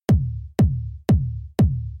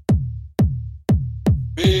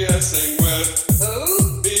BSing with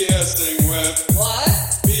Who? BSing with What?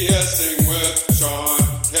 BSing with Sean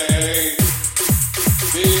K.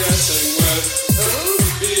 BSing with Who?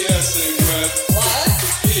 BSing with What?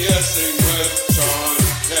 BSing with Sean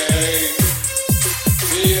K.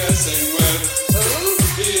 BSing with Who?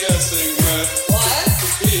 BSing with What?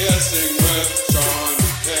 BSing with Sean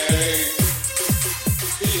K.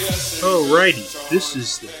 BSing Alrighty, with Sean this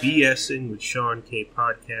is the K. BSing with Sean K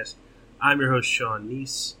podcast. I'm your host, Sean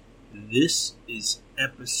Neese. This is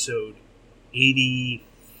episode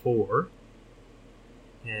 84.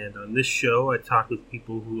 And on this show, I talk with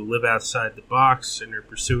people who live outside the box and are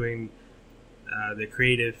pursuing their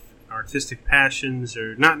creative, artistic passions,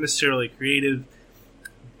 or not necessarily creative,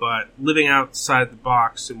 but living outside the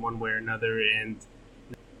box in one way or another. And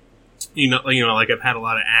you know, like I've had a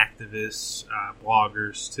lot of activists,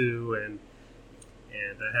 bloggers too, and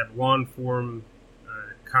I have long form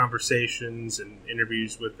conversations and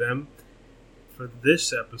interviews with them. For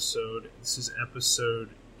this episode, this is episode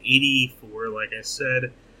 84. Like I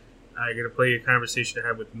said, I'm going to play a conversation I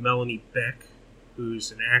had with Melanie Beck,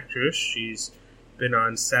 who's an actress. She's been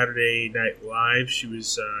on Saturday Night Live. She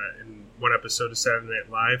was in one episode of Saturday Night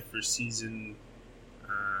Live for season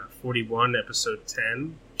 41, episode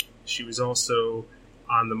 10. She was also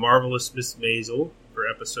on The Marvelous Miss Maisel for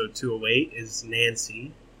episode 208 as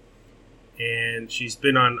Nancy. And she's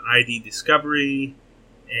been on ID Discovery,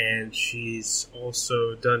 and she's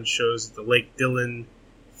also done shows at the Lake Dillon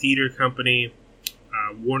Theater Company,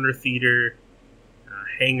 Warner Theater,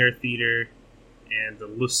 Hangar Theater, and the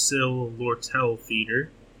Lucille Lortel Theater.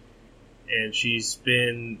 And she's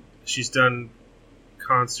done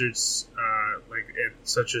concerts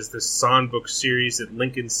such as the Songbook series at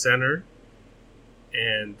Lincoln Center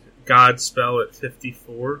and Godspell at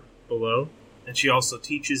 54 Below. And she also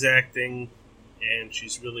teaches acting, and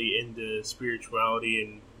she's really into spirituality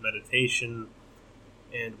and meditation.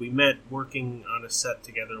 And we met working on a set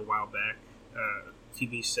together a while back,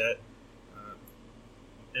 TV set.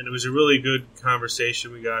 And it was a really good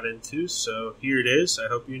conversation we got into, so here it is. I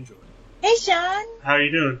hope you enjoy it. Hey, Sean. How are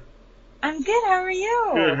you doing? I'm good. How are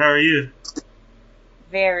you? Good, how are you?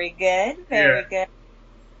 Very good. Very good.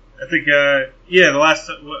 I think, the last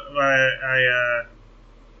time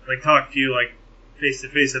I talked to you, face to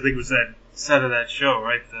face, I think it was that set of that show,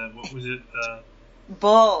 right? What was it?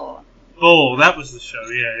 Bull. Bull, that was the show,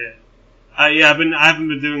 yeah. I haven't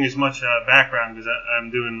been doing as much background because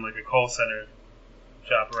I'm doing like a call center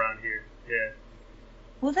job around here, yeah.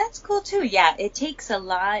 Well, that's cool, too. Yeah, it takes a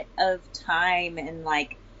lot of time and,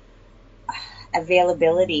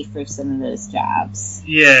 availability for some of those jobs.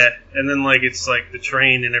 Yeah, and then, it's, the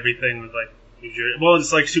train and everything with,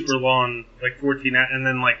 it's, super long, 14 hours, and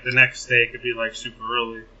then, the next day it could be, super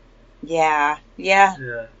early. Yeah.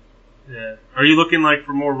 Yeah. Are you looking,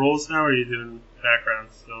 for more roles now, or are you doing background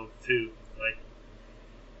still, too?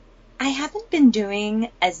 I haven't been doing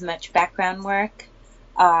as much background work,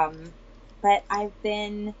 but I've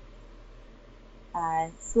been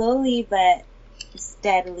slowly but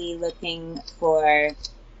steadily looking for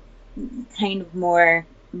kind of more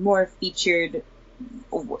featured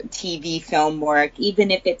TV film work, even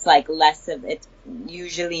if it's less of it's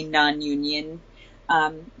usually non-union,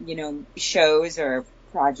 shows or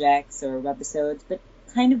projects or webisodes, but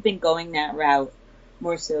kind of been going that route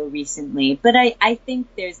more so recently. But I think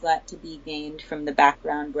there's a lot to be gained from the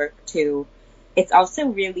background work too. It's also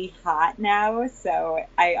really hot now, so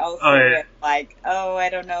I also am I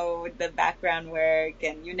don't know, the background work,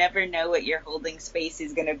 and you never know what your holding space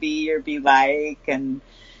is going to be or be like, and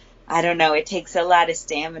I don't know, it takes a lot of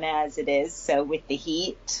stamina as it is, so with the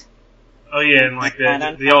heat. Oh yeah, and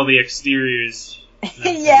all the exteriors.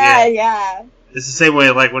 Yeah. It's the same way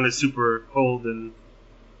when it's super cold and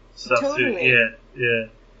stuff Totally. too. Yeah.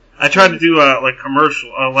 I tried to do commercial.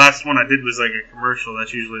 Last one I did was a commercial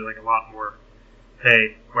that's usually a lot more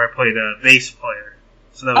pay, where I played a bass player.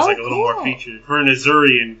 So that was a little more featured for an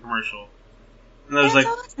Azurian commercial. And that was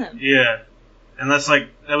awesome. Yeah. And that's that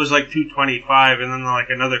was $225, and then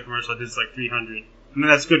another commercial I did is $300. I mean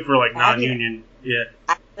that's good for non-union. Yeah.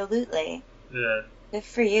 Absolutely. Yeah. Good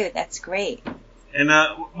for you. That's great. And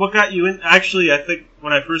what got you in? Actually, I think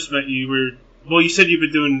when I first met you, you said you've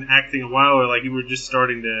been doing acting a while, or you were just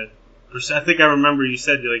starting to. I think I remember you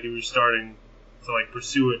said you were starting to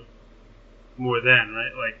pursue it more then,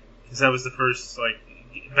 right? Because that was the first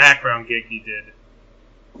background gig you did.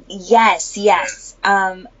 Yes. Yeah.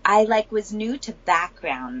 I was new to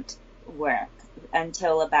background work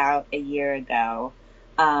until about a year ago,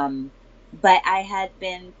 but I had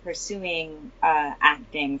been pursuing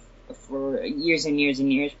acting for years and years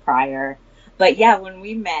and years prior. But yeah, when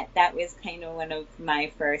we met, that was kind of one of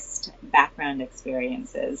my first background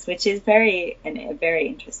experiences, which is a very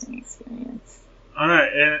interesting experience. All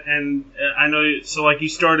right, and I know. So, like, you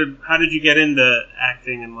started. How did you get into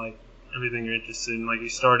acting and like everything you're interested in? Like, you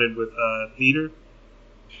started with theater.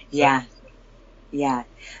 Yeah, yeah.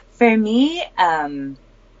 For me, I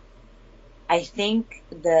think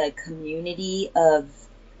the community of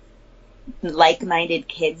like-minded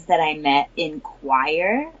kids that I met in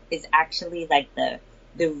choir is actually like the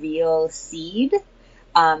real seed.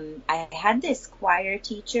 I had this choir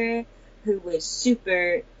teacher who was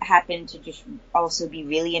happened to just also be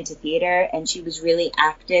really into theater, and she was really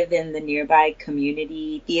active in the nearby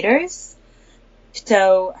community theaters.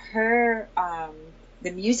 So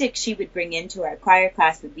the music she would bring into our choir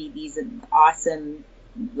class would be these awesome,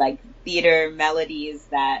 like, theater melodies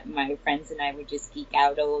that my friends and I would just geek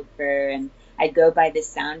out over, and I'd go by the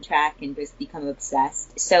soundtrack and just become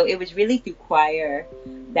obsessed. So it was really through choir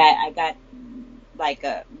that I got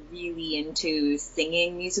really into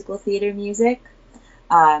singing musical theater music.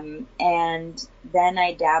 And then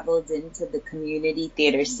I dabbled into the community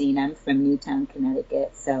theater scene. I'm from Newtown,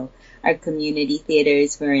 Connecticut, so our community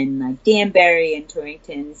theaters were in like Danbury and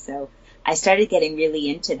Torrington. So I started getting really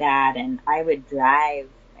into that, and I would drive,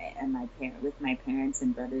 and with my parents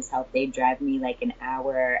and brother's help, they'd drive me like an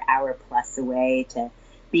hour plus away to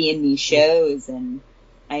be in these shows, and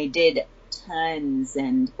I did tons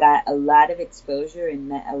and got a lot of exposure and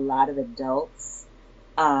met a lot of adults.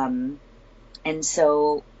 And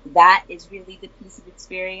so that is really the piece of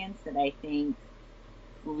experience that I think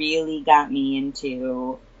really got me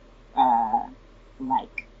into,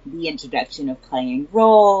 like, the introduction of playing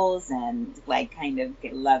roles and, like, kind of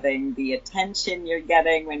loving the attention you're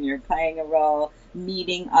getting when you're playing a role,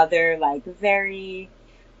 meeting other, like, very,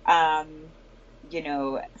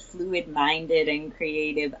 fluid-minded and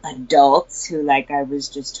creative adults who, like, I was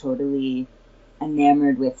just totally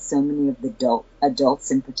enamored with. So many of the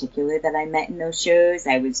adults in particular that I met in those shows.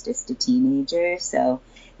 I was just a teenager, so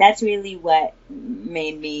that's really what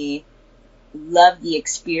made me love the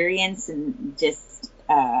experience, and just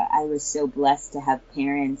I was so blessed to have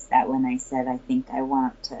parents that when I said I think I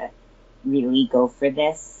want to really go for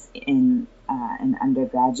this in an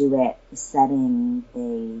undergraduate setting,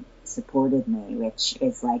 they supported me, which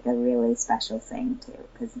is like a really special thing too,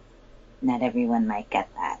 because not everyone might get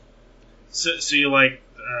that. So you like,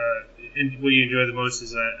 and what you enjoy the most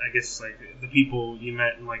is, I guess, like the people you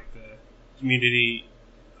met in like the community.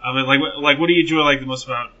 I mean, like what do you enjoy like the most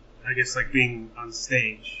about, I guess, like being on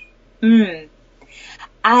stage?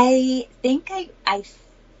 I think I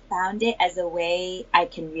found it as a way I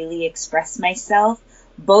can really express myself,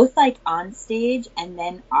 both like on stage and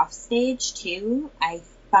then off stage too. I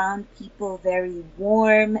found people very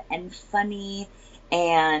warm and funny,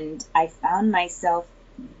 and I found myself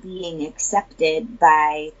being accepted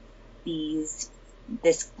by this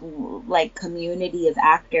like community of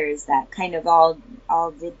actors that kind of all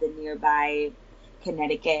did the nearby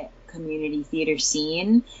Connecticut community theater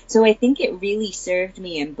scene. So I think it really served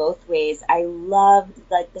me in both ways. I loved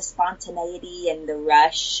like the spontaneity and the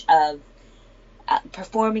rush of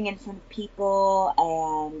performing in front of people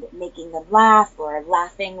and making them laugh, or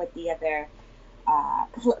laughing with the other,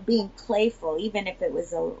 being playful, even if it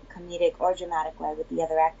was a comedic or dramatic way with the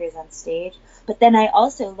other actors on stage. But then I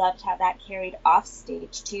also loved how that carried off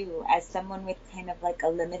stage too, as someone with kind of like a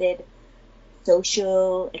limited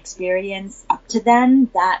social experience up to then.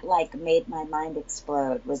 That like made my mind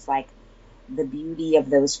explode, was like the beauty of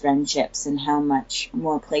those friendships and how much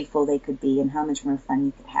more playful they could be and how much more fun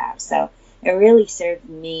you could have. So it really served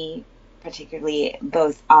me particularly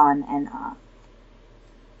both on and off.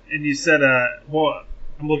 And you said, well,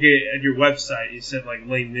 I'm looking at your website. You said like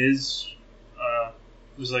Les Mis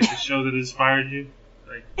was like the show that inspired you.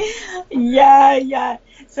 Like, yeah.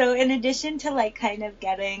 So in addition to like kind of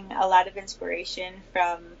getting a lot of inspiration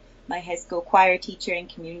from my high school choir teacher and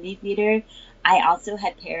community theater, I also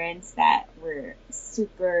had parents that were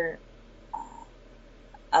super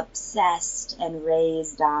obsessed and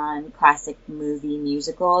raised on classic movie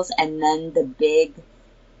musicals, and then the big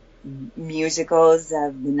musicals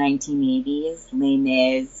of the 1980s, Les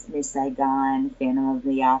Mis, Miss Saigon, Phantom of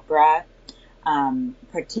the Opera.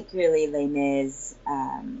 Particularly Les Mis,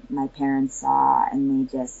 my parents saw, and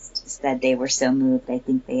they just said they were so moved. I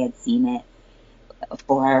think they had seen it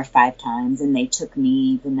 4 or 5 times, and they took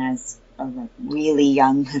me even as a like, really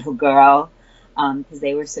young little girl, because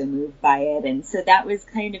they were so moved by it. And so that was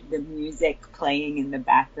kind of the music playing in the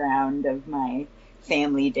background of my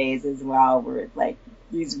family days as well, were like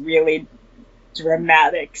these really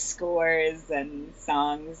dramatic scores and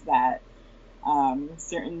songs that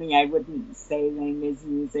Certainly I wouldn't say Les Mis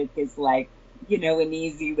music is like, an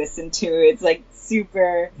easy listen to. It's like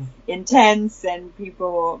super intense and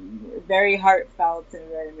people very heartfelt and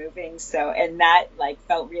very moving. So, and that like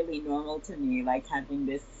felt really normal to me, like having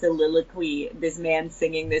this soliloquy, this man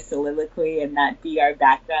singing this soliloquy and that be our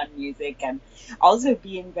background music, and also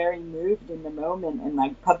being very moved in the moment and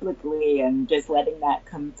like publicly and just letting that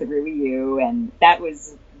come through you. And that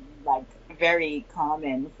was like very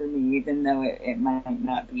common for me, even though it might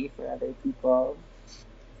not be for other people.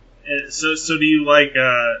 So do you like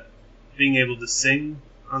being able to sing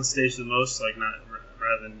on stage the most, like not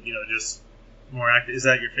rather than just more active? Is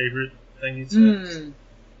that your favorite thing you'd say?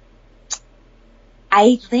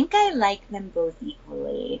 I think I like them both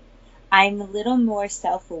equally. I'm a little more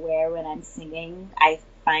self-aware when I'm singing. I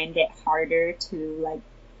find it harder to like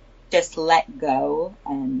just let go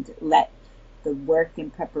and let the work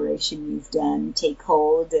and preparation you've done take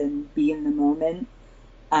hold and be in the moment.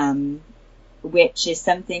 Which is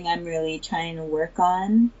something I'm really trying to work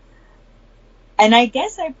on. And I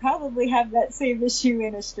guess I probably have that same issue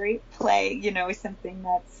in a straight play, something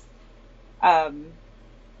that's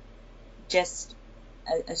just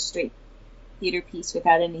a straight theater piece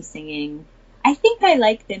without any singing. I think I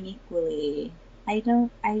like them equally. I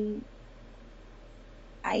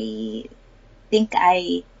think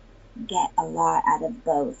I get a lot out of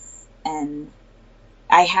both, and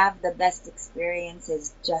I have the best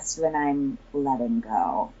experiences just when I'm letting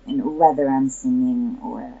go, and whether I'm singing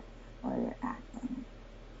or acting.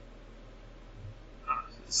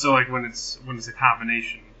 So like when it's a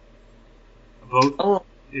combination of both. Oh,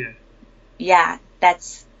 yeah, yeah,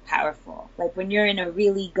 that's powerful. Like when you're in a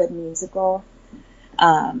really good musical,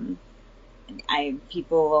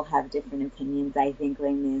 people will have different opinions. I think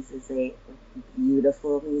Les Mis is a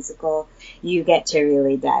beautiful musical. You get to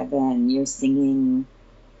really dive in. You're singing.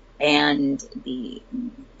 And the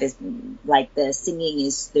singing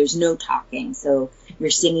is, there's no talking, so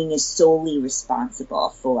your singing is solely responsible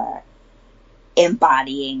for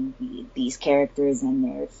embodying these characters and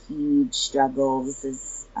their huge struggles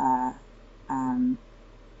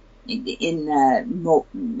in a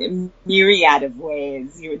myriad of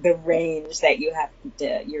ways. The range that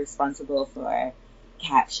you're responsible for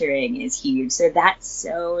capturing is huge. So that's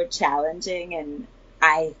so challenging, and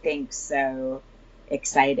I think so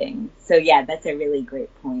exciting. So yeah, that's a really great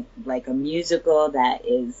point. Like a musical that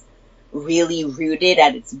is really rooted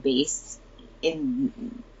at its base in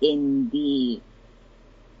the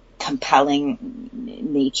compelling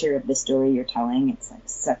nature of the story you're telling. It's like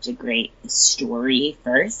such a great story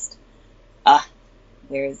first.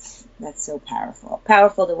 That's so powerful.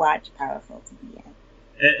 Powerful to watch, powerful to be in.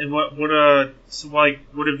 And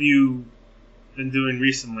what have you been doing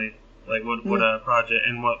recently? Like what project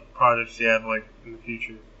and what projects do you have like in the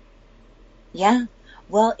future? Yeah.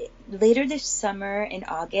 Well, later this summer in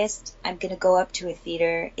August, I'm going to go up to a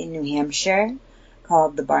theater in New Hampshire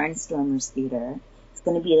called the Barnstormers Theater. It's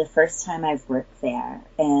going to be the first time I've worked there,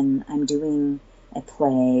 and I'm doing a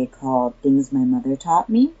play called Things My Mother Taught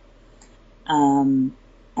Me. And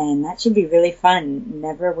that should be really fun.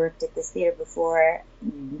 Never worked at this theater before.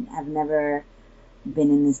 I've never been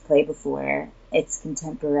in this play before. It's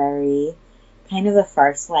contemporary, kind of a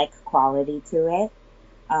farce-like quality to it.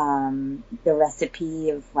 The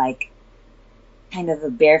recipe of like kind of a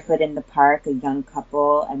barefoot in the park, a young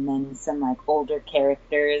couple, and then some like older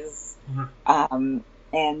characters, and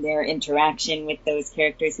their interaction with those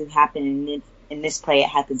characters who happen in this play. It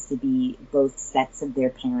happens to be both sets of their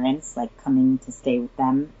parents, like coming to stay with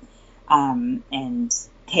them, and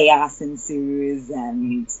chaos ensues,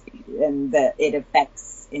 and it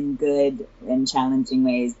affects in good and challenging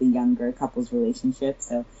ways the younger couple's relationship.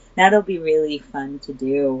 So that'll be really fun to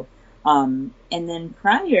do. And then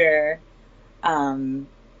prior, I've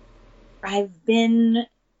been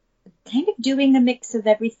kind of doing a mix of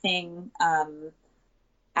everything.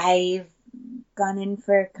 I've gone in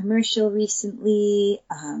for a commercial recently,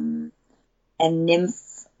 and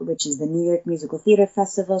NYMF, which is the New York Musical Theater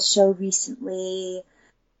Festival show recently.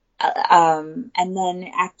 And then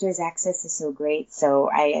Actors Access is so great, so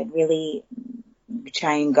I really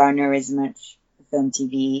try and garner as much film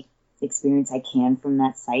TV experience I can from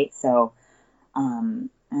that site. So I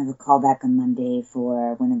have a callback on Monday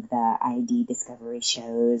for one of the ID Discovery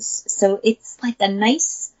shows. So it's like a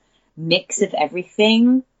nice mix of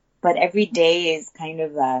everything, but every day is kind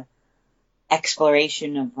of a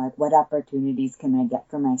exploration of like what opportunities can I get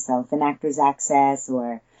for myself in Actors Access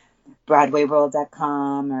or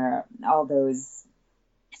BroadwayWorld.com, or all those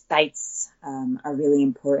sites are really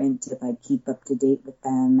important to like keep up to date with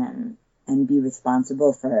them and be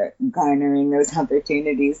responsible for garnering those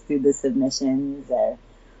opportunities through the submissions. Or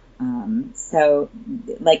so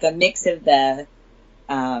like a mix of the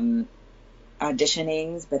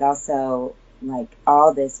auditionings, but also like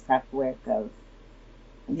all this prep work of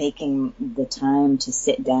making the time to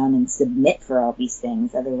sit down and submit for all these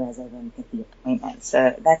things. Otherwise, I wouldn't get the appointment.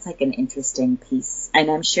 So that's like an interesting piece. And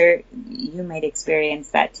I'm sure you might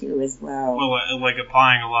experience that too as well. Well, like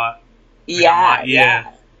applying a lot. Yeah.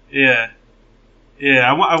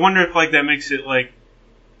 I wonder if like that makes it like,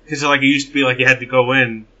 because like it used to be like you had to go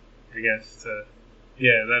in, I guess.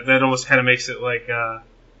 That almost kind of makes it like, I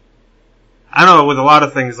don't know, with a lot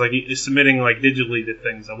of things, like submitting like digitally to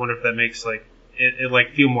things. I wonder if that makes like it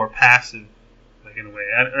like feel more passive, like in a way.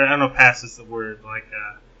 I don't know if passive is the word. Like,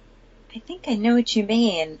 I think I know what you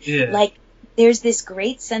mean. Yeah. Like, there's this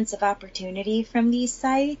great sense of opportunity from these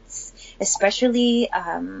sites, especially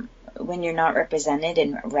when you're not represented.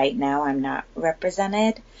 And right now, I'm not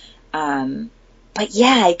represented. But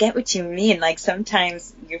yeah, I get what you mean. Like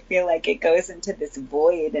sometimes you feel like it goes into this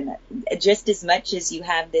void, and just as much as you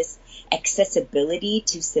have this accessibility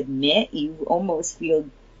to submit, you almost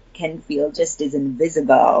can feel just as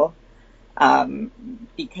invisible,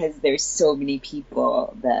 because there's so many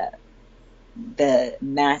people. The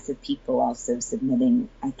mass of people also submitting,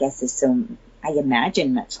 I guess, is I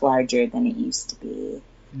imagine much larger than it used to be.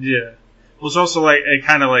 Yeah. Well, it's also like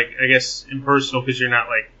kind of like, I guess, impersonal because you're not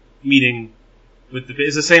like meeting with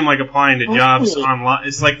it's the same like applying to jobs online.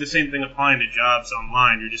 It's like the same thing applying to jobs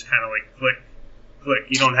online. You're just kind of like click.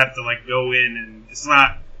 You don't have to like go in, and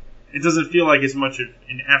it doesn't feel like as much of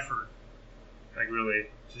an effort, like really,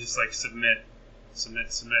 to just like submit.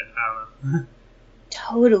 I don't know.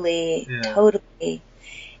 Totally.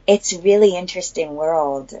 It's a really interesting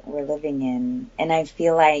world we're living in, and I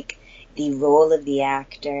feel like the role of the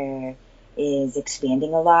actor is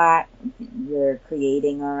expanding a lot. We're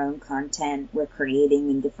creating our own content. We're creating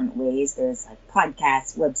in different ways. There's like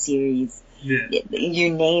podcasts, web series, you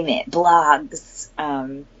name it, blogs.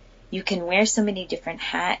 You can wear so many different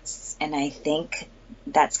hats, and I think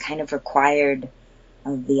that's kind of required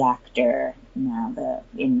of the actor now,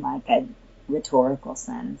 in like a rhetorical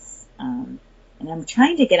sense. And I'm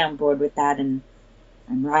trying to get on board with that, and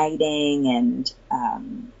I'm writing and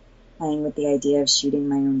playing with the idea of shooting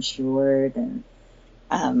my own short, and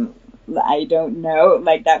I don't know,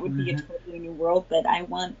 like that would be a totally new world, but I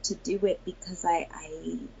want to do it because I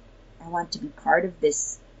want to be part of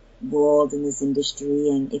this world and this industry,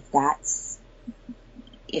 and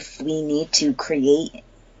if we need to create,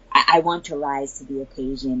 I want to rise to the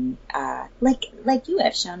occasion, like you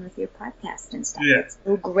have shown with your podcast and stuff. It's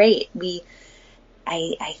so great.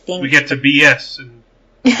 I think we get to BS and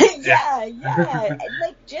yeah.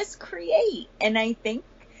 Like just create. And I think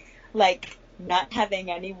like not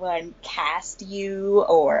having anyone cast you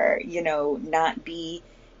or, not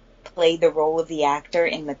play the role of the actor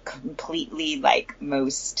in the completely like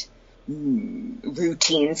most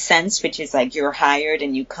routine sense, which is like you're hired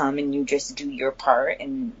and you come and you just do your part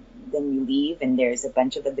and then you leave and there's a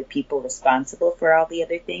bunch of other people responsible for all the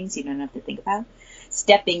other things you don't have to think about.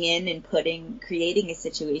 Stepping in and creating a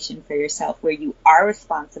situation for yourself where you are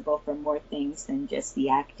responsible for more things than just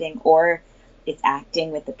the acting, or it's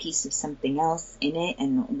acting with a piece of something else in it,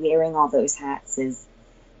 and wearing all those hats is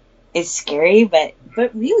scary, but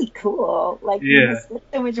really cool. Like you just get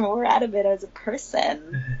so much more out of it as a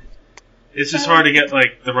person. It's just hard to get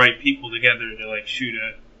like the right people together to like shoot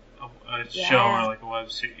a show or like a web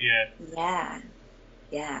series. Yeah.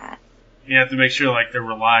 You have to make sure like they're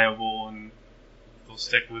reliable and they'll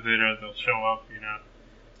stick with it or they'll show up,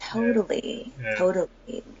 Totally.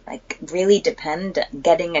 Like really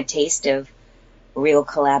getting a taste of real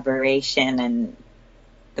collaboration and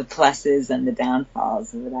the pluses and the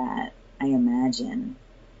downfalls of that, I imagine.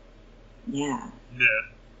 Yeah.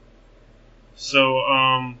 So,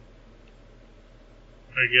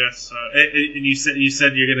 I guess, and you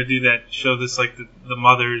said you're gonna do that show this like the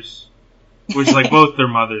mothers, which is like both their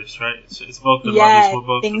mothers, right? It's both their mothers. We're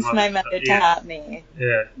both things my mother taught me.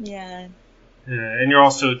 Yeah, and you're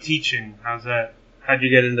also teaching. How's that? How'd you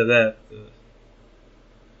get into that?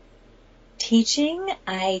 Teaching,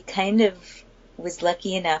 I kind of was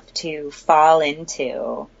lucky enough to fall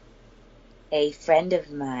into. A friend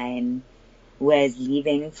of mine was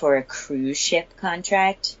leaving for a cruise ship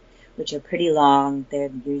contract, which are pretty long. They're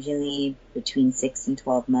usually between 6 and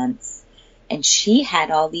 12 months. And she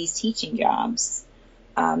had all these teaching jobs.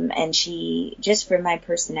 And she, just for my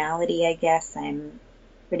personality, I guess, I'm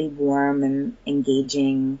pretty warm and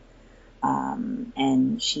engaging.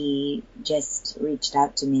 And she just reached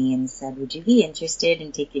out to me and said, would you be interested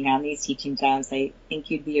in taking on these teaching jobs? I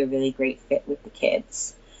think you'd be a really great fit with the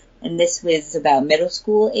kids. And this was about middle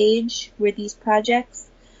school age were these projects.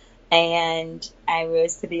 And I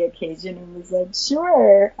rose to the occasion and was like,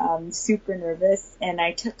 sure, super nervous. And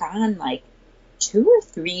I took on like 2 or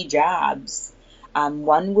 3 jobs.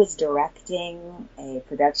 One was directing a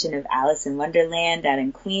production of Alice in Wonderland out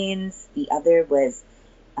in Queens. The other was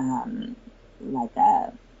like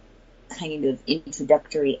a kind of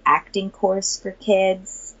introductory acting course for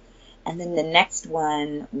kids. And then the next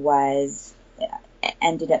one was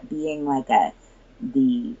ended up being like a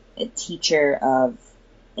teacher of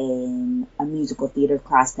a musical theater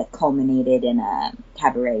class that culminated in a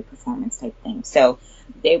cabaret performance type thing. So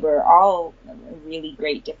they were all really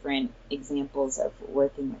great different examples of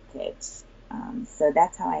working with kids. So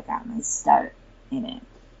that's how I got my start in it.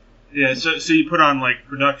 Yeah, so you put on like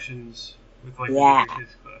productions with like Yeah. the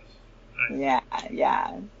kids class. Nice.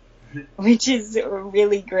 Yeah. Which is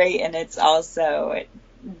really great, and it's also,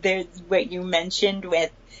 there's what you mentioned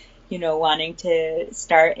with, you know, wanting to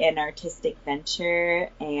start an artistic venture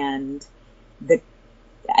and the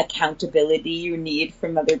accountability you need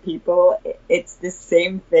from other people. It's the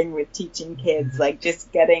same thing with teaching kids, like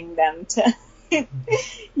just getting them to,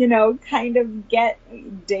 you know, kind of get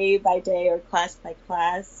day by day or class by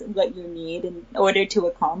class what you need in order to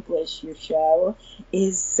accomplish your show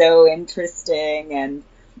is so interesting, and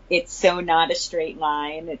it's so not a straight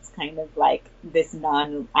line. It's kind of like this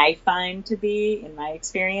I find to be, in my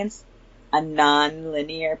experience, a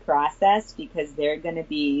non-linear process, because they're going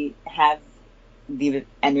to have the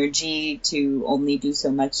energy to only do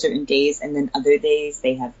so much certain days, and then other days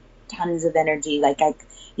they have tons of energy. Like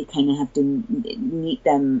you kind of have to meet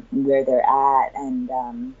them where they're at,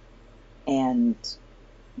 and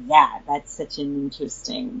yeah, that's such an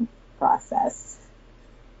interesting process.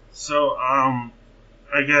 So, I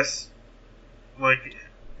guess, like,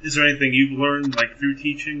 is there anything you've learned, like, through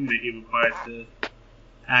teaching that you've applied to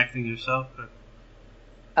acting yourself?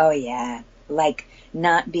 Oh, yeah. Like,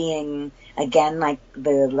 not being, again, like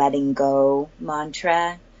the letting go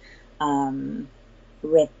mantra,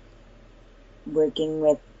 with working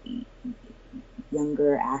with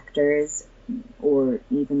younger actors or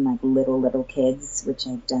even like little kids, which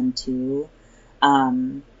I've done too.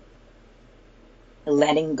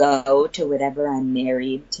 Letting go to whatever I'm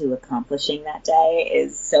married to accomplishing that day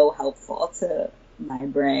is so helpful to my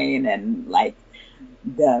brain and like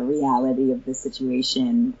the reality of the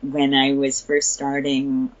situation. When I was first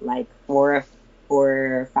starting, like 4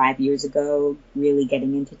 or 5 years ago, really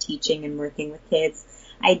getting into teaching and working with kids,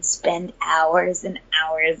 I'd spend hours and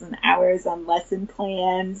hours and hours on lesson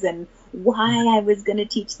plans and why I was going to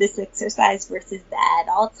teach this exercise versus that,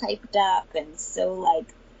 all typed up and so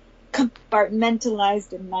like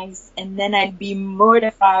compartmentalized and nice, and then I'd be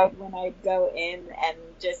mortified when I'd go in and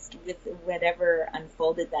just with whatever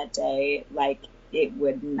unfolded that day, like it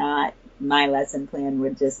would not, my lesson plan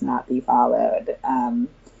would just not be followed.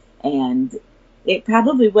 And it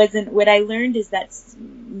probably wasn't, what I learned is that's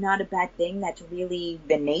not a bad thing. That's really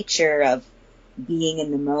the nature of being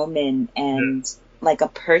in the moment, and like a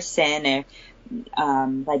person or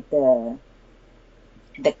like the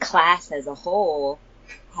class as a whole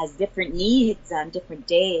has different needs on different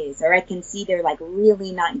days, or I can see they're like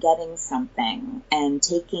really not getting something, and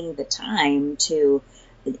taking the time to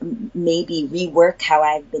maybe rework how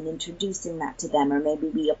I've been introducing that to them, or maybe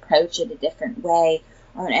we approach it a different way,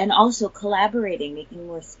 and also collaborating, making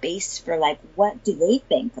more space for like, what do they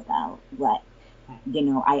think about what, you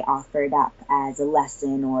know, I offered up as a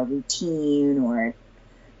lesson or routine or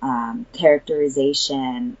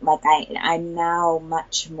characterization. Like I'm now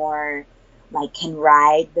much more like can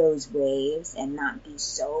ride those waves and not be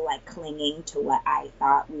so like clinging to what I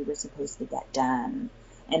thought we were supposed to get done.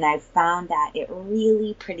 And I found that it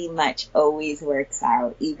really pretty much always works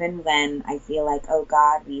out, even when I feel like, oh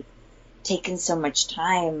God, we've taken so much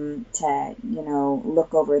time to, you know,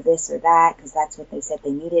 look over this or that because that's what they said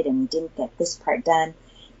they needed and we didn't get this part done.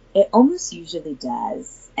 It almost usually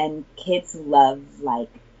does. And kids love like,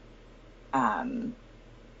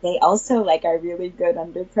 they also like are really good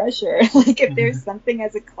under pressure. Like if there's something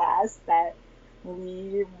as a class that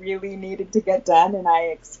we really needed to get done and I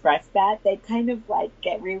express that, they kind of like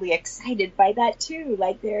get really excited by that too.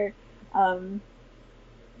 Like they're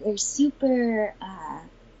super,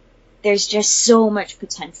 there's just so much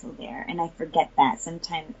potential there, and I forget that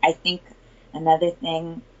sometimes. I think another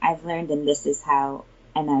thing I've learned, and this is how,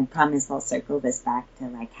 and I promise I'll circle this back to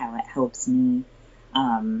like how it helps me,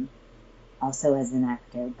 also as an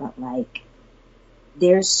actor, but like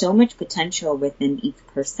there's so much potential within each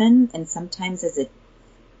person, and sometimes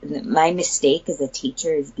my mistake as a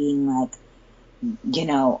teacher is being like,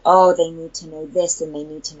 oh, they need to know this and they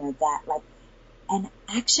need to know that. Like, and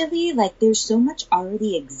actually, like, there's so much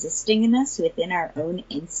already existing in us within our own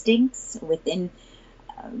instincts, within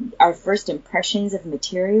our first impressions of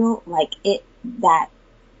material, like it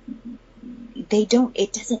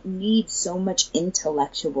doesn't need so much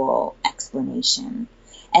intellectual explanation.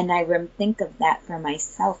 And I think of that for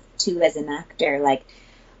myself too as an actor. Like,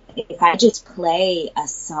 if I just play a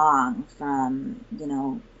song from,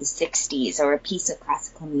 the 60s or a piece of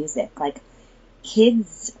classical music, like,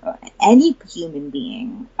 kids, any human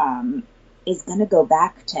being, is going to go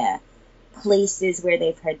back to places where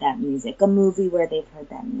they've heard that music, a movie where they've heard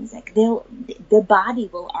that music. The body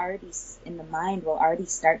will already, in the mind, will already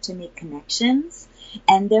start to make connections,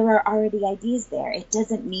 and there are already ideas there. It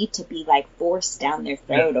doesn't need to be, like, forced down their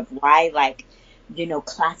throat of why, like,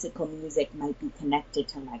 classical music might be connected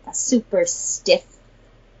to, like, a super stiff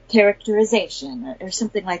characterization or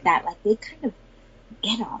something like that. Like, they kind of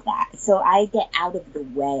get all that. So I get out of the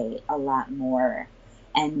way a lot more.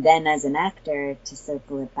 And then as an actor, to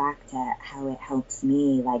circle it back to how it helps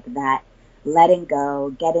me, like, that letting go,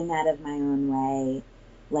 getting out of my own way,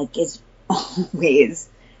 like, is always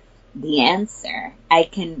the answer. I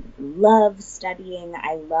can love studying.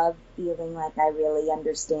 I love feeling like I really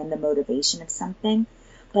understand the motivation of something.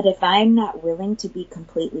 But if I'm not willing to be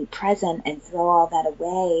completely present and throw all that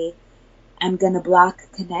away, I'm going to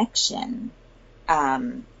block connection,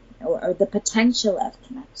 or the potential of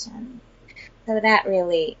connection. So that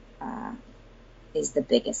really is the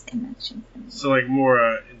biggest connection for me. So, like,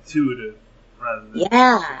 more intuitive rather than...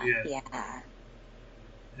 Yeah.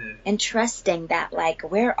 And trusting that, like,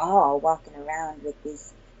 we're all walking around with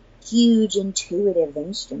these huge intuitive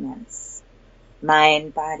instruments.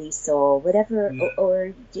 Mind, body, soul, whatever,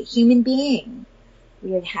 or human being.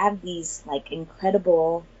 We have these, like,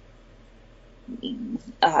 incredible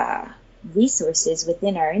resources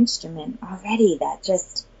within our instrument already that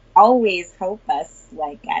just always help us,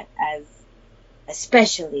 like,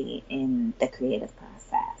 especially in the creative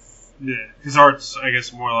process. Yeah, because art's, I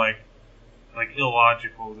guess, more like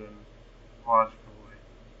illogical than logical.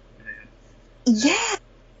 Yeah,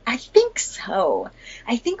 I think so.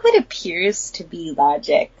 I think what appears to be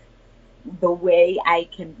logic, the way I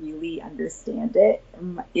can really understand it,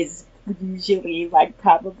 is usually, like,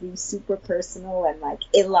 probably super personal and, like,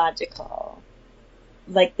 illogical.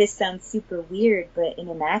 Like, this sounds super weird, but in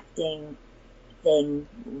an acting thing,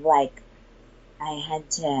 like, I had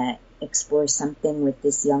to explore something with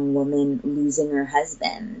this young woman losing her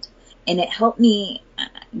husband. And it helped me,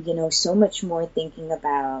 so much more thinking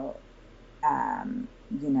about,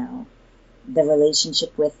 the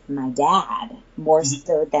relationship with my dad, more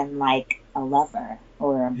so than, like, a lover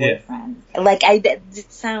or a boyfriend. Yeah. Like,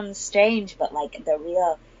 it sounds strange, but, like, the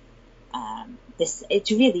real,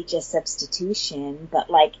 it's really just substitution, but,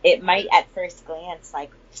 like, it might at first glance,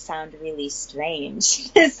 like, sound really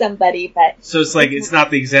strange to somebody, but... So it's like, it's not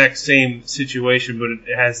the exact same situation, but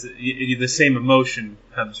it has the same emotion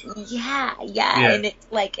comes from it. Yeah, and it's,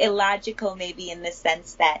 like, illogical maybe in the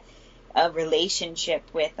sense that a relationship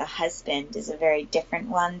with a husband is a very different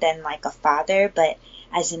one than, like, a father, but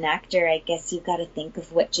as an actor, I guess you've got to think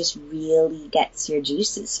of what just really gets your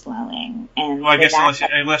juices flowing. And well, I guess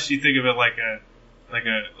unless you think of it like a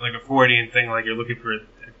Freudian thing, like you're looking for a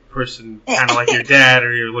person kind of like your dad,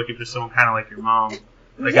 or you're looking for someone kind of like your mom.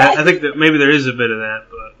 Like, I think that maybe there is a bit of that,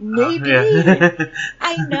 but maybe.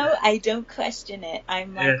 I know, I don't question it.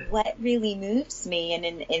 I'm like, what really moves me? And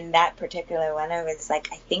in that particular one, I was like,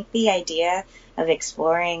 I think the idea of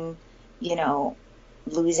exploring,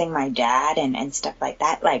 losing my dad and stuff like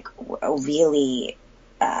that, like, really,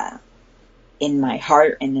 in my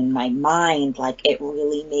heart and in my mind, like, it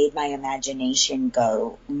really made my imagination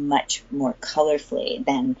go much more colorfully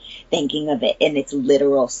than thinking of it in its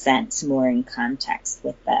literal sense, more in context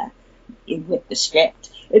with the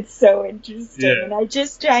script. It's so interesting, and I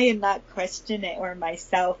just try and not question it or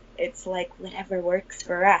myself. It's like whatever works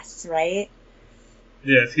for us, right?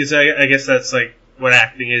 Yeah, because I guess that's like what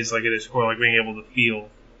acting is, like, it is core, like being able to feel,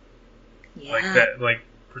 like that, like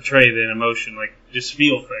portray the emotion, like just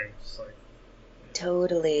feel things, like.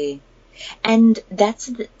 Totally. And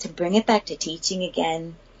that's to bring it back to teaching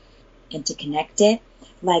again and to connect it.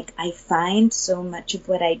 Like, I find so much of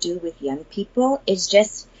what I do with young people is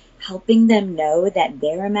just helping them know that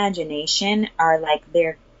their imagination are like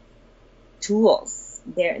their tools.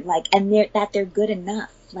 They're like, and they're good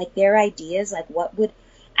enough. Like, their ideas, like what would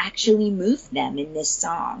actually move them in this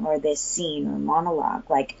song or this scene or monologue.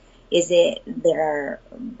 Like, Is it the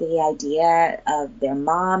idea of their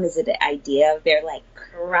mom? Is it the idea of their like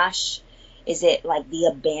crush? Is it like the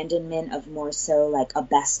abandonment of more so like a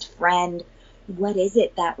best friend? What is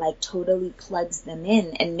it that like totally plugs them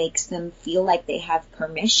in and makes them feel like they have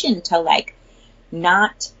permission to like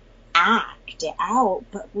not act it out,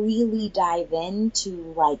 but really dive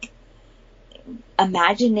into like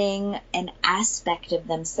imagining an aspect of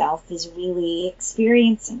themselves is really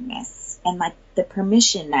experiencing this, and like the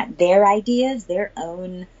permission that their ideas, their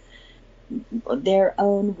own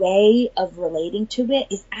way of relating to it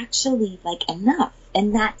is actually like enough.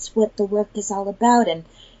 And that's what the work is all about. And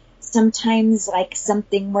sometimes like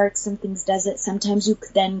something works, some things doesn't. Sometimes you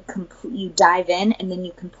then you dive in and then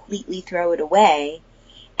you completely throw it away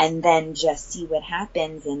and then just see what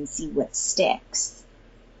happens and see what sticks.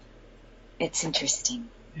 It's interesting.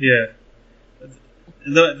 Yeah.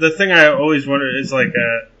 The thing I always wonder is like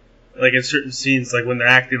in certain scenes, like when they're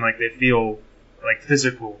acting, like they feel like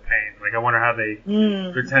physical pain. Like I wonder how they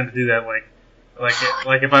pretend to do that. Like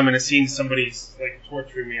if I'm in a scene, somebody's like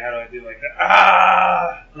torturing me, how do I do like that?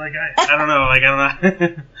 Ah, like I don't know. Like I don't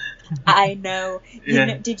know. I know. Yeah. You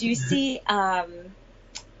know. Did you see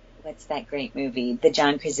what's that great movie? The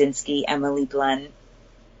John Krasinski, Emily Blunt.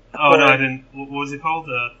 Oh no, I didn't. What was it called?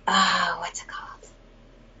 What's it called?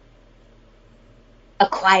 A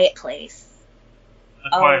Quiet Place. A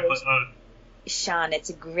Quiet Place. Sean, it's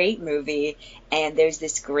a great movie, and there's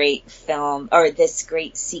this great film, or this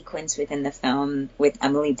great sequence within the film with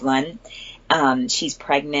Emily Blunt. She's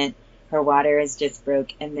pregnant, her water is just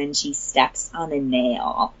broke, and then she steps on a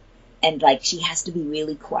nail, and like she has to be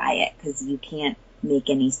really quiet because you can't make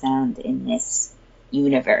any sound in this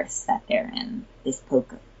universe that they're in, this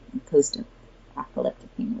post-apocalyptic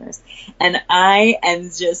universe. And I am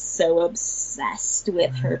just so obsessed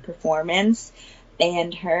with her performance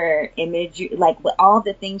and her image, like all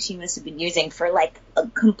the things she must have been using for like a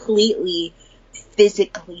completely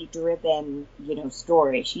physically driven,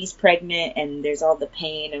 story. She's pregnant and there's all the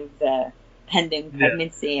pain of the pending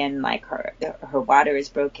pregnancy, and like her water is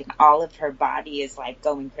broken. All of her body is like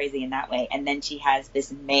going crazy in that way. And then she has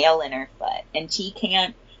this nail in her foot and she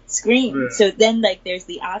can't scream. Yeah. So then like there's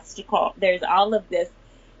the obstacle, there's all of this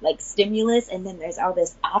like stimulus, and then there's all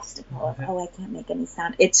this obstacle of, I can't make any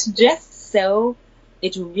sound. It's just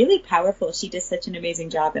it's really powerful. She does such an amazing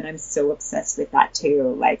job, and I'm so obsessed with that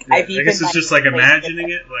too. Like I guess it's just like imagining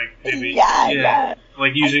it, like maybe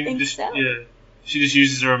like using just so. She just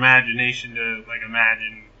uses her imagination to like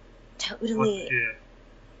imagine.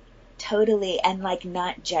 Totally, and like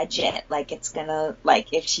not judge it. Like it's gonna,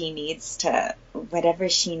 like if she needs to, whatever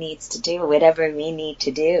she needs to do, whatever we need to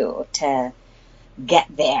do to get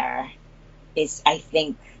there is, I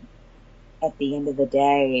think, at the end of the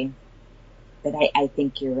day, but I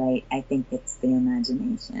think you're right. I think it's the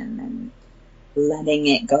imagination and letting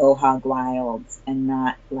it go hog wild and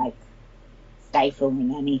not like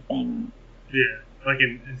stifling anything. Yeah, like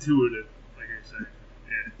intuitive, like I said.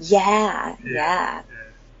 Yeah.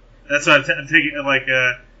 That's why I'm taking like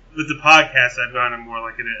with the podcast. I've gone in more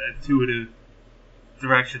like an intuitive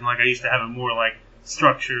direction. Like I used to have it more like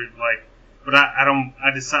structured, like, but I don't.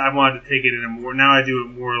 I decided I wanted to take it in a more. Now I do it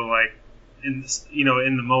more like in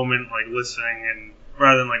the moment, like listening, and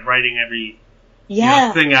rather than like writing every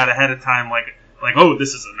thing out ahead of time, like oh,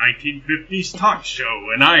 this is a 1950s talk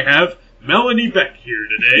show, and I have Melanie Beck here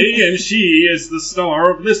today, and she is the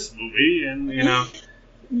star of this movie, and I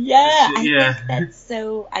think that's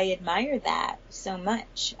so. I admire that so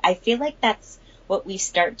much. I feel like that's what we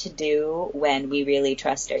start to do when we really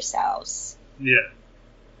trust ourselves. Yeah,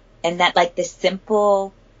 and that like the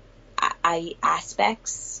simple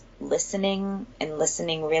aspects. Listening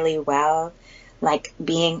really well, like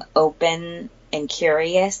being open and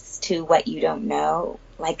curious to what you don't know.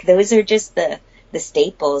 Like those are just the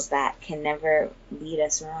staples that can never lead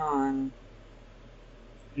us wrong.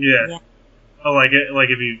 Yeah. Oh, like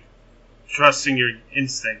if you trusting your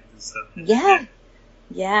instinct and stuff. Yeah.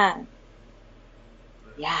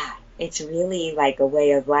 It's really like a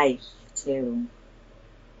way of life too.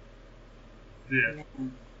 Yeah.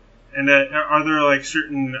 And are there like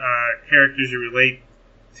certain characters you relate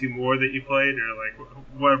to more that you played, or like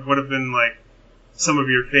what have been like some of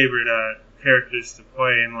your favorite characters to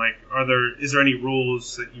play? And like, is there any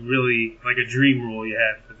roles that you really like, a dream role you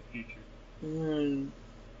had for the future?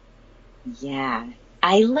 Yeah,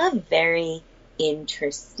 I love very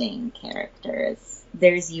interesting characters.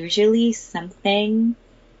 There's usually something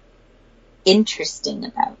interesting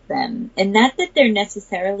about them, and not that they're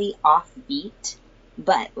necessarily offbeat.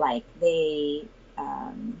 But like they,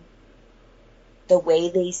 the way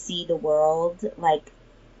they see the world, like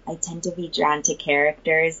I tend to be drawn to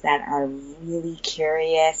characters that are really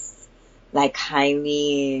curious, like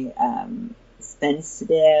highly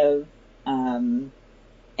sensitive, and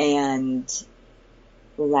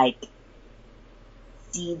like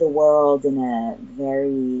see the world in a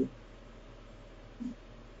very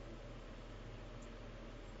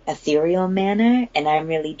ethereal manner, and I'm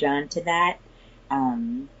really drawn to that.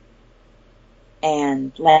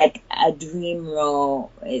 And like a dream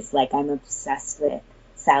role is like I'm obsessed with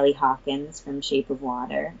Sally Hawkins from Shape of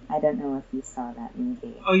Water. I don't know if you saw that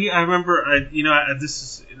movie. Oh yeah, I remember.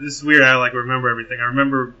 This is weird. I like remember everything. I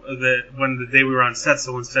remember that when the day we were on set,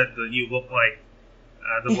 someone said that you look like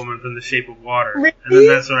the woman from The Shape of Water, Really? and then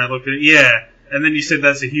that's when I looked at it. Yeah, and then you said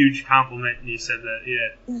that's a huge compliment, and you said that.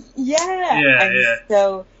 Yeah.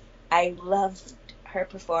 So I loved her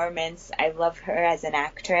performance. I love her as an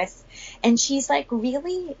actress, and she's like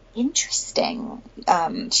really interesting.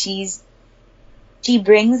 She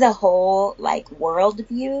brings a whole like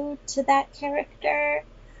worldview to that character,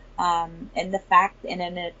 and the fact and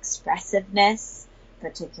an expressiveness,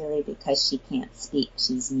 particularly because she can't speak.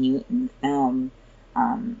 She's mute in film,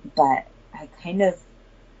 but I kind of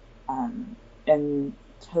I'm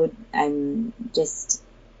just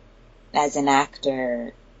as an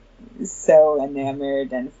actor so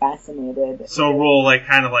enamored and fascinated. So a role like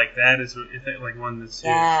kind of like that is it like one that's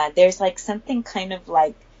there's like something kind of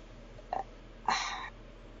like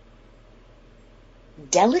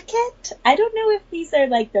delicate. I don't know if these are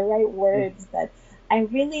like the right words, but I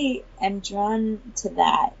really am drawn to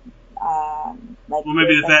that. Like, well,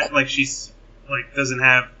 maybe that like she's like doesn't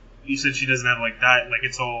have. You said she doesn't have like that. Like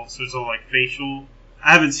it's all like facial.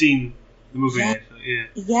 I haven't seen the movie yet.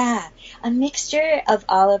 Yeah, a mixture of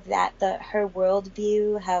all of that. Her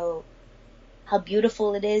worldview, how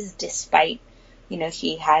beautiful it is, despite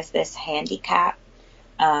she has this handicap.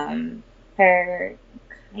 Her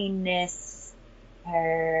kindness,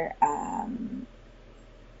 her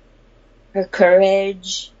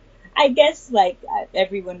courage. I guess like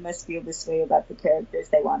everyone must feel this way about the characters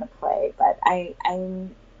they want to play, but I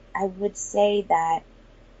would say that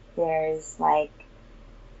there's like.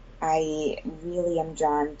 I really am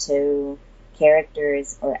drawn to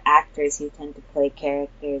characters or actors who tend to play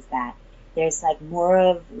characters that there's like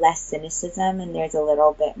less cynicism and there's a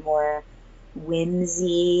little bit more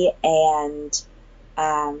whimsy and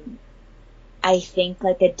I think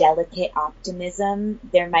like a delicate optimism.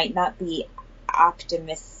 There might not be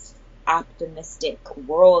optimistic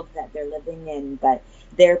world that they're living in, but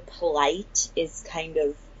their plight is kind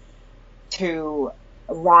of to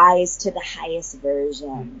rise to the highest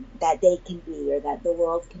version that they can be or that the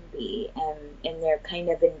world can be, and they're kind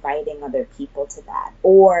of inviting other people to that,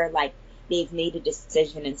 or like they've made a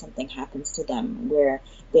decision and something happens to them where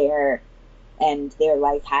their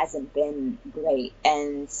life hasn't been great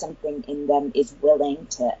and something in them is willing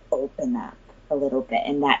to open up a little bit,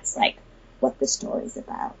 and that's like what the story's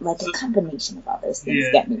about. Like a combination of all those things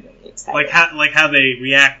get me really excited. Like how they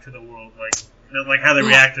react to the world, like how they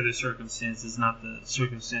react to the circumstances, not the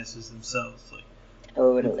circumstances themselves. Like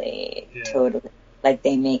totally. Like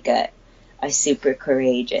they make a super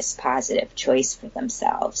courageous, positive choice for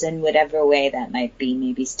themselves in whatever way that might be.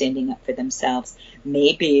 Maybe standing up for themselves.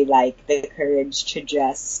 Maybe like the courage to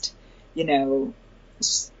just,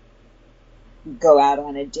 go out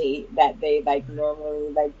on a date that they like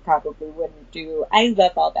normally like probably wouldn't do. I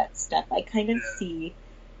love all that stuff. I kind of see.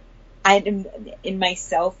 In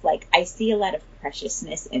myself, like, I see a lot of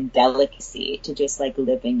preciousness and delicacy to just, like,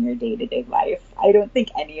 living your day-to-day life. I don't think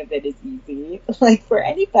any of it is easy. Like, for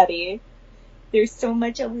anybody, there's so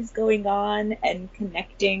much always going on and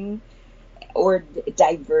connecting or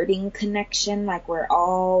diverting connection. Like, we're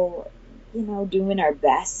all, doing our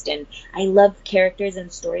best. And I love characters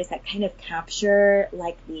and stories that kind of capture,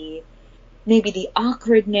 like, maybe the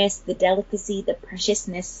awkwardness, the delicacy, the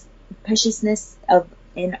preciousness of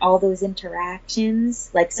in all those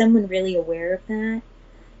interactions, like someone really aware of that.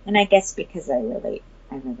 And I guess because I relate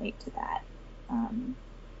to that.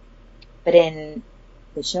 But in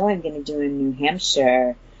the show I'm going to do in New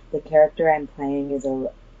Hampshire, the character I'm playing is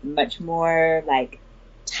a much more like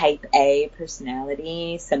type A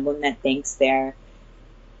personality, someone that thinks they're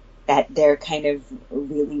kind of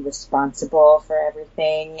really responsible for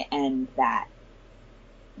everything and that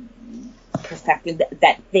perfected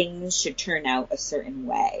that things should turn out a certain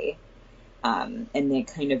way, and they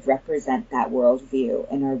kind of represent that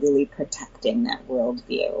worldview and are really protecting that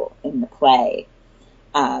worldview in the play,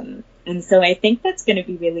 and so I think that's going to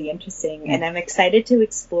be really interesting, and I'm excited to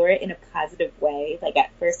explore it in a positive way. Like at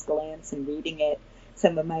first glance and reading it,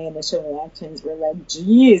 some of my initial reactions were like,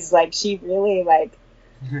 geez, like she really like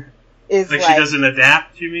is like she doesn't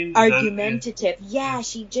adapt, you mean? argumentative. Yeah,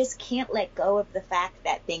 she just can't let go of the fact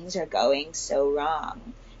that things are going so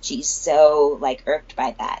wrong. She's so, like, irked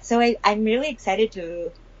by that. So I'm really excited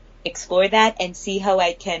to explore that and see how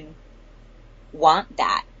I can want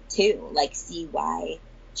that, too. Like, see why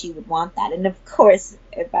she would want that. And, of course,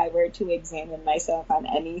 if I were to examine myself on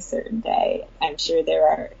any certain day, I'm sure there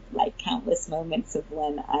are, like, countless moments of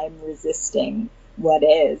when I'm resisting what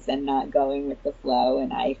is and not going with the flow,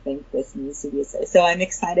 and I think this needs to be so I'm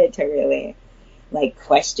excited to really, like,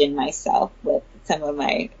 question myself with some of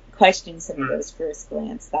those first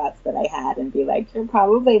glance thoughts that I had and be like, you're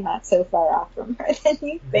probably not so far off from her than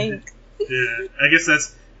you think. Yeah, I guess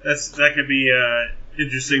that could be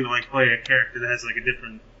interesting to, like, play a character that has, like, a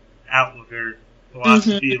different outlook or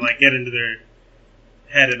philosophy, like, get into their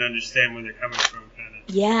head and understand where they're coming from, kind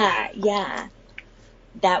of. Yeah.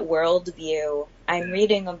 That worldview. I'm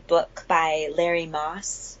reading a book by Larry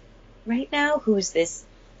Moss right now, who's this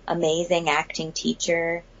amazing acting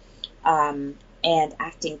teacher and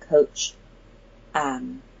acting coach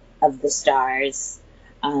of the stars.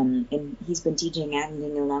 And he's been teaching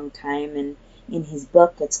acting a long time, and in his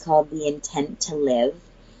book it's called The Intent to Live.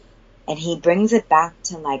 And he brings it back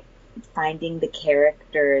to, like, finding the